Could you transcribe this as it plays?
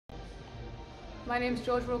My name's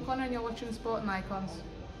Georgia O'Connor and you're watching Sport and Icons.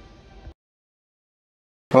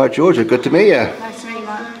 All right, Georgia, good to meet you. Nice to meet you,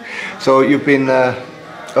 Mark. So you've been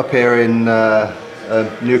up here in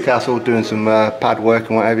Newcastle doing some pad work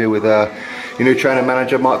and what have you with your new trainer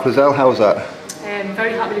manager, Mark Clauzel. How was that?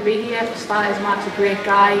 Very happy to be here. For starters, Mark's a great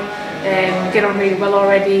guy. Get on really well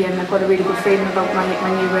already, and I've got a really good feeling about my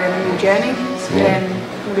new journey. It's going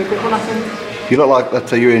to be a good one, I think. You look like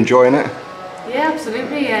that you're enjoying it. Yeah,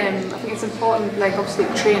 absolutely. I think it's important, like obviously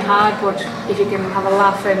to train hard, but if you can have a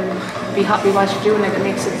laugh and be happy whilst you're doing it, it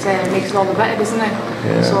makes it all the better, doesn't it?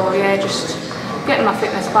 Yeah. So yeah, just getting my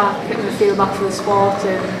fitness back, getting the feel back for the sport,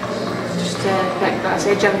 and just like I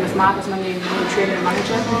say, gelling with Mark as my new trainer and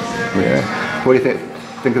manager. Yeah. What do you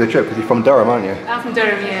think of the trip? Because you're from Durham, aren't you? I'm from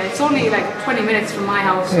Durham. Yeah. It's only like 20 minutes from my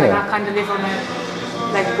house. Yeah. Like I kind of live on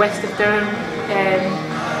west of Durham.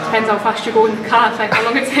 Depends how fast you go in the car, like how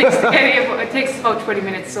long it takes to get here, but it takes about 20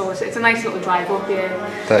 minutes, so it's a nice little drive up here.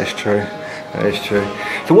 That is true. That is true.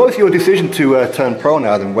 So what was your decision to turn pro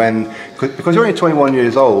now then, because you're only 21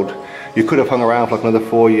 years old, you could have hung around for like another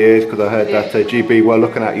 4 years, because I heard that GB were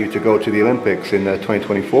looking at you to go to the Olympics in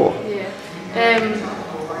 2024. Yeah.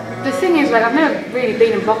 The thing is, like, I've never really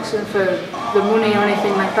been in boxing for the money or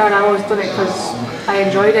anything like that. I've always done it because I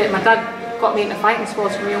enjoyed it. My dad got me into fighting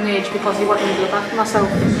sports from a young age because he wanted me to look after myself.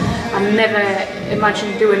 I never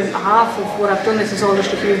imagined doing half of what I've done. This is all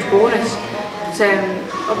just a huge bonus. But,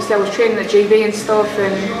 obviously I was training at GB and stuff,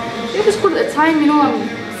 and it was good at the time, you know.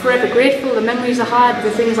 I'm forever grateful. The memories I had, the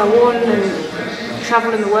things I won, and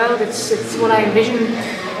travelling the world, it's what I envisioned,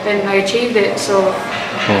 and I achieved it. So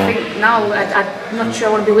I think now I'm not sure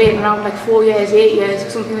I want to be waiting around like 4 years, 8 years for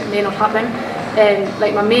something that may not happen.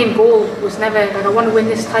 Like my main goal was never like I want to win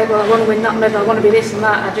this title, I want to win that medal, I want to be this and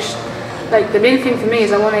that. I just, like, the main thing for me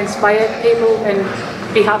is I want to inspire people and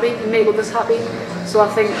be happy and make others happy. So I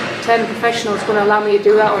think turning professional is going to allow me to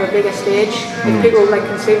do that on a bigger stage. If people like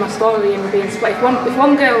can see my story and be inspired. If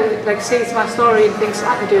one girl like sees my story and thinks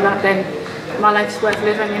I can do that, then my life's worth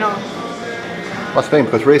living, you know. That's the thing,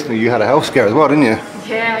 because recently you had a health scare as well, didn't you?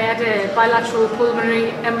 Yeah, I had a bilateral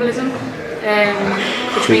pulmonary embolism.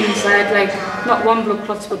 Which means I had like not one blood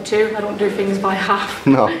clots but two. I don't do things by half.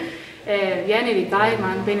 No. Yeah, nearly died,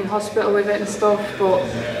 man. Been in hospital with it and stuff, but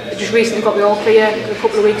I just recently got the all clear a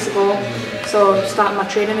couple of weeks ago, so starting my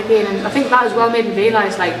training again. And I think that as well made me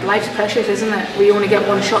realise, like, life's precious, isn't it? We only get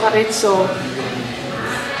one shot at it. So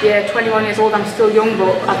yeah, 21 years old, I'm still young,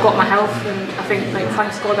 but I've got my health, and I think, like,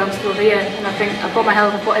 thanks God I'm still here. And I think I've got my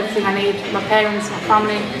health, I've got everything I need, my parents, my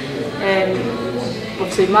family,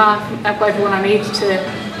 obviously Mark, I've got everyone I need to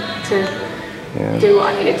do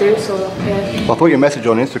what I need to do. So yeah. Well, I thought your message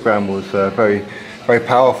on Instagram was very, very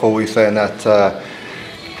powerful. You were saying that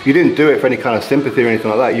you didn't do it for any kind of sympathy or anything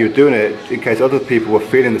like that. You were doing it in case other people were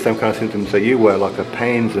feeling the same kind of symptoms that you were, like the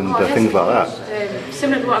pains and things like that.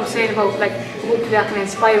 Similar to what I'm saying about, like, hopefully I can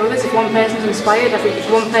inspire others. If one person's inspired, I think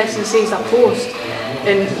if one person sees that post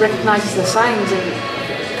and recognises the signs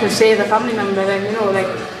and can save a family member, then, you know, like,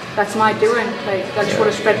 that's my doing. Like, I just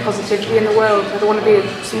want to spread positivity in the world. I don't want to be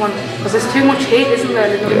someone, because there's too much hate, isn't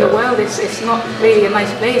there, in the world. It's not really a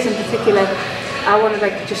nice place in particular. I want to,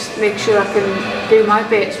 like, just make sure I can do my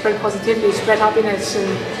bit, spread positivity, spread happiness,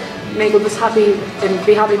 and make others happy and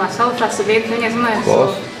be happy myself. That's the main thing, isn't it? Of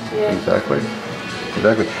course. So, yeah. Exactly.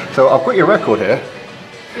 So I've got your record here,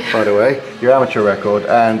 by the way, your amateur record,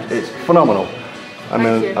 and it's phenomenal. I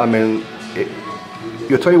mean,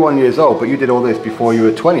 you're 21 years old, but you did all this before you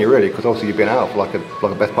were 20, really, because obviously you've been out for like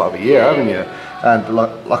a best part of a year, haven't you? And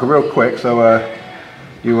like a real quick, so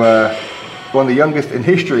you were one of the youngest in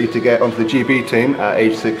history to get onto the GB team at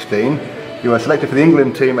age 16. You were selected for the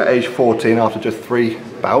England team at age 14 after just 3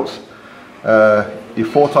 bouts. You're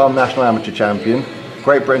 4-time national amateur champion,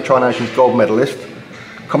 Great Britain Tri-Nations gold medalist,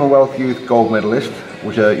 Commonwealth Youth gold medalist,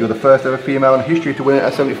 which you're the first ever female in history to win it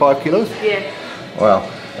at 75 kilos. Yeah. Wow.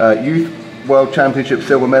 Youth World Championship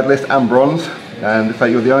silver medalist and bronze, and in fact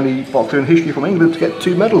you're the only boxer in history from England to get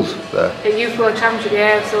 2 medals there. The Youth World Championship,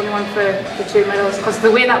 yeah, I was the only one for 2 medals, because the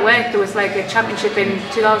way that worked, there was like a championship in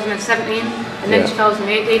 2017 and then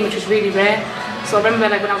 2018, which was really rare. So I remember,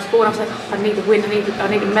 like, when I was born, I was like, oh, I need to win, I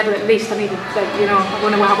need a medal at least, I need to, like, you know, I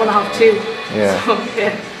want to have 2. Yeah. So,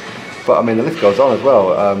 yeah. But I mean, the list goes on as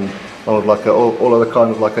well. Along with like all other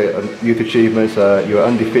kinds of like youth achievements. You were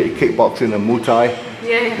undefeated kickboxing and Muay Thai,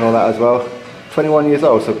 and all that as well. 21 years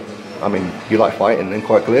old, so I mean, you like fighting then,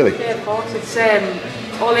 quite clearly. Yeah, of course. It's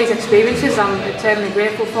all these experiences I'm eternally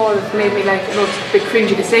grateful for. They've made me, like, I know it's a bit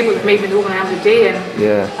cringy to say, but they've made me the woman I am today, and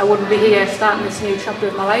I wouldn't be here starting this new chapter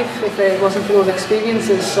of my life if it wasn't for those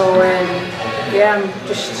experiences. So yeah, I'm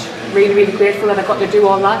just really, really grateful that I got to do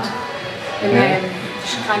all that. and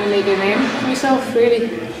just kind of make a name for myself, really.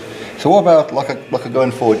 So what about like a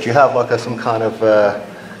going forward? Do you have like some kind of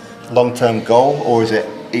long-term goal, or is it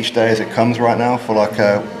each day as it comes right now for like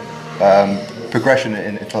a progression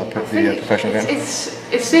in the professional game?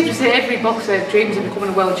 It's safe to say every boxer dreams of becoming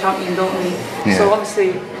a world champion, don't we? Yeah. So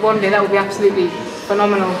obviously one day that would be absolutely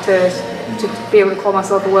phenomenal to be able to call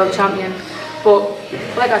myself a world champion. But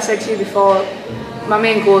like I said to you before, my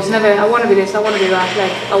main goal is never, I want to be this, I want to be that.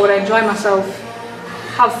 Like, I want to enjoy myself,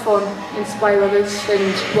 have fun, inspire others,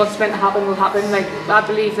 and what's meant to happen will happen. Like, I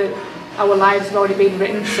believe that our lives have already been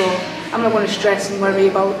written, so I'm not going to stress and worry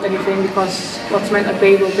about anything, because what's meant to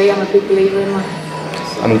be will be. I'm a big believer in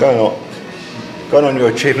that. I mean, going on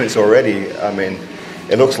your achievements already, I mean,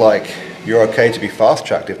 it looks like you're okay to be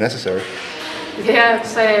fast-tracked if necessary. Yeah,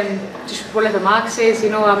 it's just whatever Mark says, you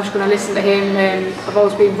know, I'm just going to listen to him. I've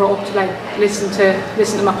always been brought up to like listen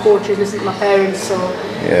to my coaches, listen to my parents, so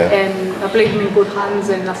I believe I'm in good hands,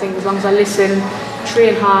 and I think as long as I listen,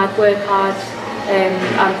 train hard, work hard,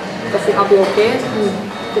 I think I'll be okay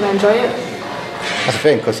and going to enjoy it. That's the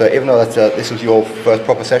thing, because even though this was your first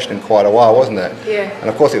proper session in quite a while, wasn't it? Yeah. And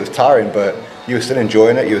of course it was tiring, but you were still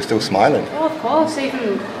enjoying it, you were still smiling. Oh, of course,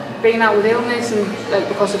 even being out with illness and like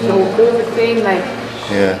because of the whole COVID thing, like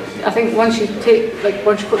I think once you put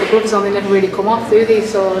the gloves on, they never really come off, do they?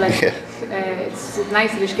 So like it's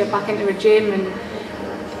nice to just get back into a gym and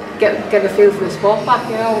get the feel for the sport back,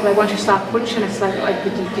 you know. Like once you start punching, it's like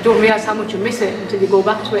you don't realise how much you miss it until you go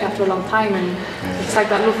back to it after a long time, and it's like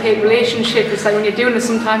that love-hate relationship. It's like when you're doing it,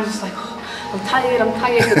 sometimes it's like, oh, I'm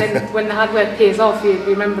tired, but then when the hard work pays off, you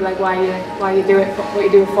remember like why you do it, what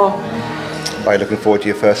you do it for. Are you looking forward to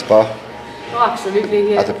your first spar? Oh,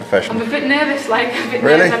 absolutely, yeah. As a professional? I'm a bit nervous, nervous.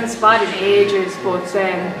 I haven't sparred in ages, but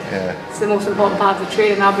it's the most important part of the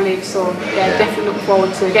training, I believe, so definitely looking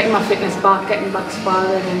forward to getting my fitness back, getting back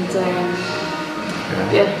sparring, and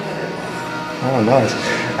Oh, nice.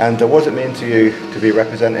 And what does it mean to you to be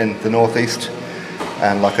representing the North East,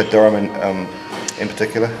 and like a Durham in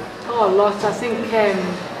particular? Oh, a lot. I think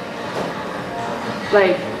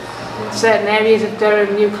certain areas of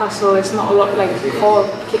Durham, Newcastle, it's not a lot like before.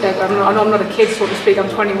 I know I'm not a kid, so to speak. I'm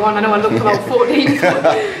 21. I know I look about 14. But,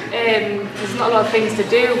 there's not a lot of things to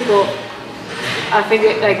do, but I think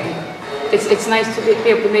it's nice to be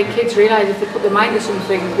able to make kids realise if they put their mind to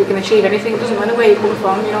something, they can achieve anything. It doesn't matter where you come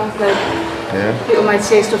from, you know. People might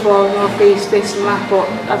say stuff about North East, this and that, but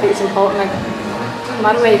I think it's important. Like, no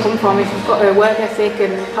matter where you come from, if you've got a work ethic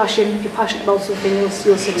and passion, if you're passionate about something, you'll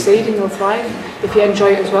succeed and you'll thrive. If you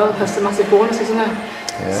enjoy it as well, that's a massive bonus, isn't it?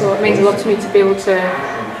 Yeah, so it means a lot to me to be able to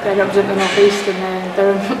represent the North East and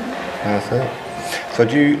Durham. That's it. So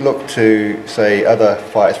do you look to, say, other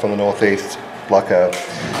fighters from the North East, like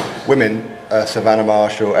women, Savannah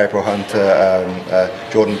Marshall, April Hunter,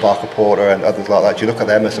 Jordan Barker Porter and others like that, do you look at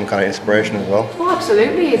them as some kind of inspiration as well? Oh,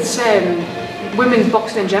 absolutely. It's women's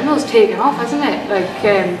boxing in general has taken off, hasn't it?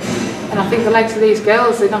 And I think the likes of these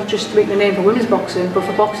girls, they're not just making a name for women's boxing, but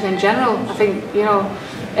for boxing in general. I think, you know,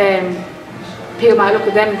 people might look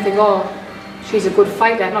at them and think, oh, she's a good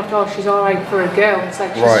fighter, not oh, she's alright for a girl. It's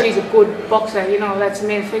like she's a good boxer, you know. That's the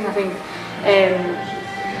main thing, I think.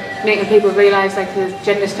 Making people realise like the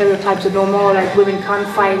gender stereotypes are no more, like women can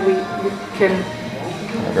fight, we can,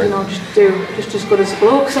 you know, just do just as good as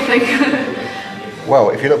blokes, I think.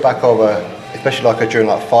 Well, if you look back over, especially like during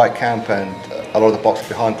like fight camp and a lot of the boxing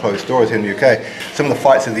behind closed doors here in the UK, some of the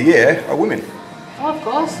fights of the year are women. Oh, of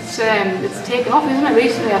course, it's taken off, isn't it?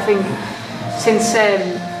 Recently, I think since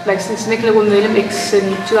Nicola won the Olympics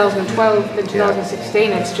in 2012 and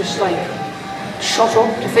 2016, it's just like shot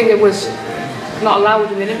up. I think it was not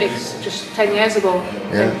allowed in the Olympics just 10 years ago.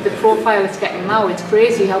 The profile it's getting now, it's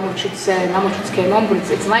crazy how much it's came on, but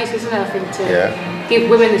it's nice, isn't it? I think to give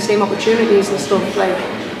women the same opportunities and stuff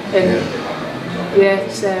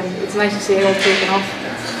it's nice to see it all taken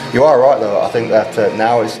off. You are right though. I think that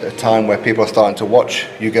now is a time where people are starting to watch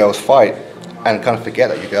you girls fight and kind of forget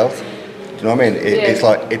that you're girls. Do you know what I mean? It's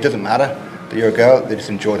like it doesn't matter that you're a girl; they just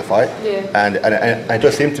enjoy the fight. And it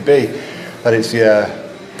does seem to be that it's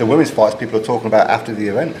the women's fights people are talking about after the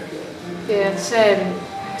event. Yeah,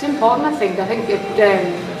 it's important. I think it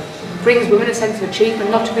brings women a sense of achievement,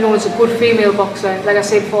 not to be known as a good female boxer. Like I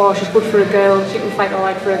said before, she's good for a girl, she can fight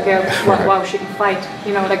alright for a girl, wow, she can fight,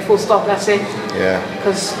 you know, like full stop, that's it. Yeah.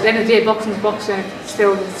 Because at the end of the day, boxing's boxing, it's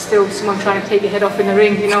still someone trying to take your head off in the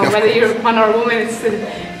ring, you know, whether you're a man or a woman, it's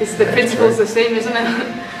the principle's the same, isn't it?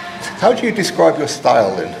 How do you describe your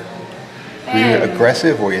style then? Were you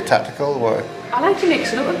aggressive or were you tactical? Or? I like to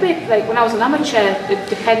mix it up a bit. Like when I was an amateur, it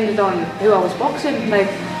depended on who I was boxing. Like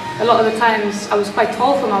a lot of the times I was quite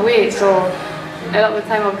tall for my weight, so a lot of the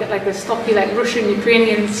time I would get like the stocky like Russian,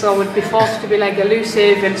 Ukrainian, so I would be forced to be like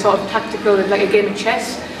elusive and sort of tactical, like a game of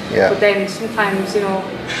chess. Yeah. But then sometimes, you know,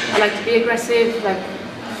 I like to be aggressive, like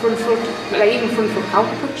front foot, like even front foot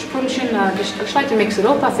counter punching. I just like to mix it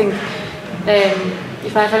up. I think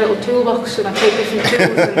if I have a little toolbox and I take different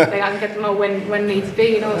tools and like, I can get them out when needs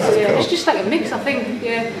be, you know. So yeah, it's just like a mix, I think.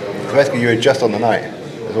 Yeah. So basically, you adjust on the night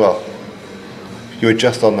as well. You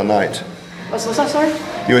adjust on the night. What's that? Sorry.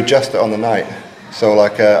 You adjust it on the night. So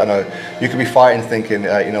like I know you could be fighting thinking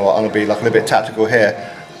you know what, I'm gonna be like a little bit tactical here,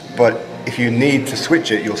 but if you need to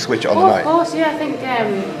switch it, you'll switch it on the night. Of course, yeah. I think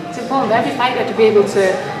it's important for every fighter to be able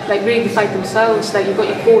to like really fight themselves. Like you've got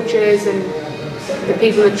your coaches and the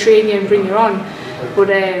people that train you and bring you on, but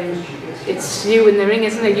it's you in the ring,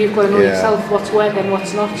 isn't it? You've got to know yourself what's working,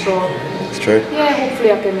 what's not. So it's true. Yeah,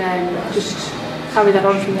 hopefully I can just carry that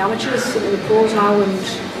on from the amateurs into the pros now, and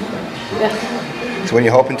yeah. So when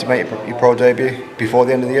you're hoping to make your pro debut before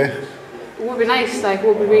the end of the year? It would be nice, like it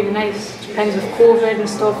would be really nice. Depends with COVID and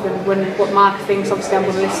stuff, and what Mark thinks. Obviously I'm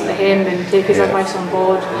going to listen to him and take his advice on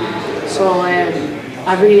board. So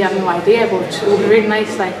I really have no idea, but it would be really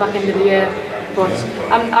nice, like back end of the year. But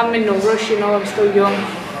I'm in no rush, you know. I'm still young,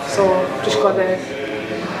 so just got to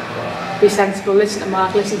be sensible. Listen to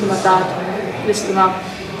Mark, listen to my dad, listen to my,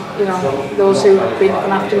 you know, those who have been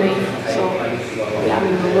looking after me. So yeah, I'm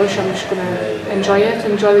in no rush. I'm just going to enjoy it,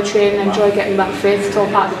 enjoy the training, enjoy getting back fit. It's all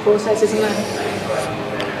part of the process, isn't it?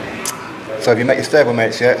 So have you met your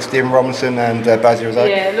stablemates yet? Stephen Robinson and Bazzy Razak?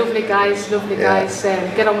 Yeah, lovely guys.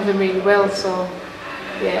 Get on with them really well, so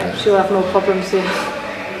yeah, I'm sure I have no problems here.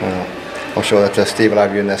 I'm sure that Steve will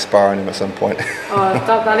have you in there sparring him at some point. Oh,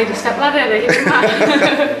 I need a step ladder.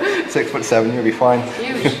 6'7", you'll be fine.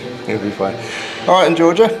 Huge. You'll be fine. All right, and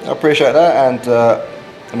Georgia, I appreciate that, and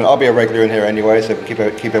I mean, I'll be a regular in here anyway, so keep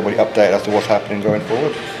everybody updated as to what's happening going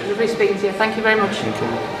forward. Lovely speaking to you. Thank you very much. Thank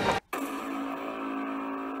you.